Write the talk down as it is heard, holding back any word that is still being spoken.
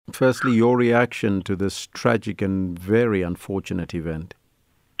firstly, your reaction to this tragic and very unfortunate event.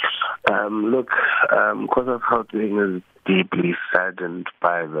 COSAS Gauteng is deeply saddened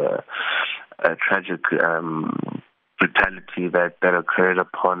by the tragic brutality that occurred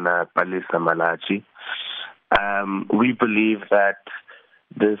upon Palesa Malatji. We believe that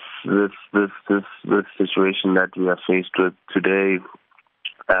this situation that we are faced with today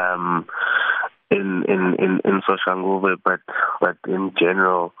in Soshanguve, but in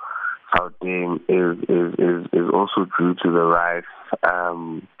general, Gauteng is also due to the rife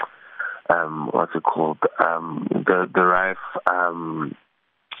the rife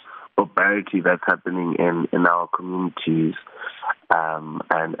barbarity that's happening in our communities, and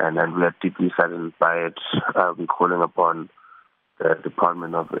we are deeply saddened by it. We're calling upon the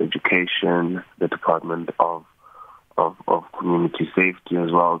Department of Education, the Department of Community Safety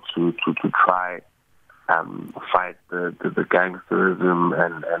as well to try fight the gangsterism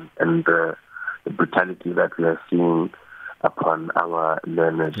and the brutality that we are seeing upon our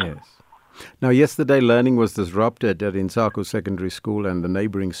learners. Yes. Now, yesterday, learning was disrupted at Ntsako Secondary School and the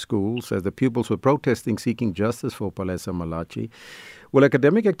neighboring schools as the pupils were protesting, seeking justice for Palesa Malatji. Will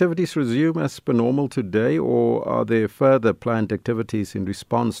academic activities resume as per normal today, or are there further planned activities in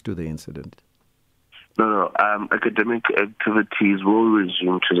response to the incident? No. Academic activities will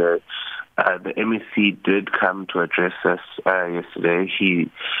resume today. The MEC did come to address us yesterday.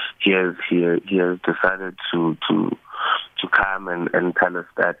 He has decided to come and tell us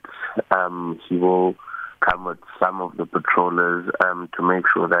that he will come with some of the patrollers to make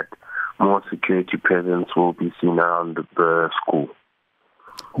sure that more security presence will be seen around the school.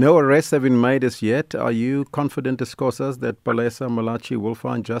 No arrests have been made as yet. Are you confident as COSAS that Palesa Malatji will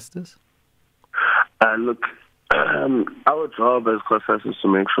find justice? Our job as COSAS is to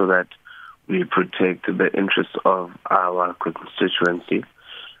make sure that we protect the interests of our constituency.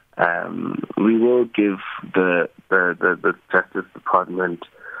 We will give the Justice Department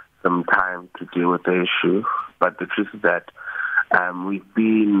some time to deal with the issue, but the truth is that we've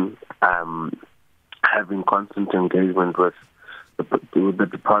been having constant engagement with the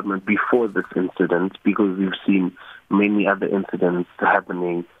department before this incident, because we've seen many other incidents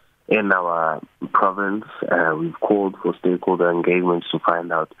happening in our province. We've called for stakeholder engagements to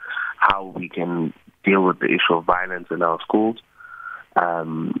find out how we can deal with the issue of violence in our schools.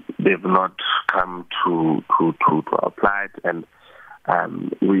 They've not come to apply it, and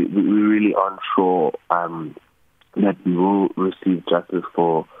we really aren't sure that we will receive justice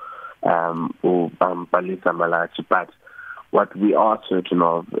for Palesa Malatji. But what we are certain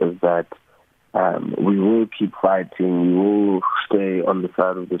of is that we will keep fighting, we will stay on the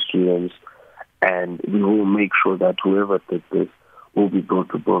side of the students, and we will make sure that whoever did this will be brought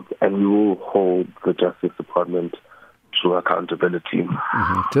to book, and we will hold the Justice Department to accountability.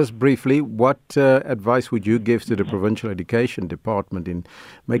 Mm-hmm. Just briefly, what advice would you give to the Provincial Education Department in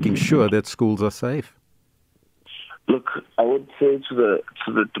making sure that schools are safe? Look, I would say to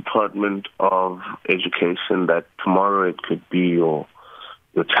the Department of Education that tomorrow it could be your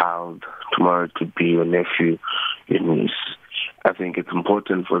child, tomorrow it could be your nephew, your niece. I think it's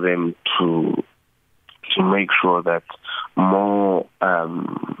important for them to make sure that more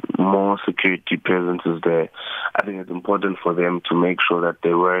security presence is there. I think it's important for them to make sure that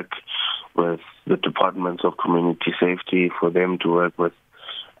they work with the departments of community safety, for them to work with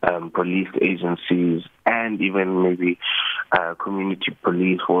police agencies and even maybe community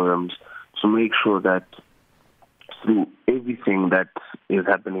police forums to make sure that through everything that is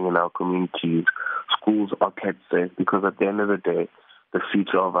happening in our communities, schools are kept safe, because at the end of the day, the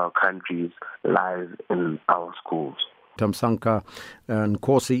future of our countries lies in our schools. Thamsanqa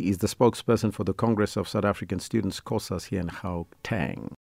Nkosi is the spokesperson for the Congress of South African Students, COSAS, here in Gauteng.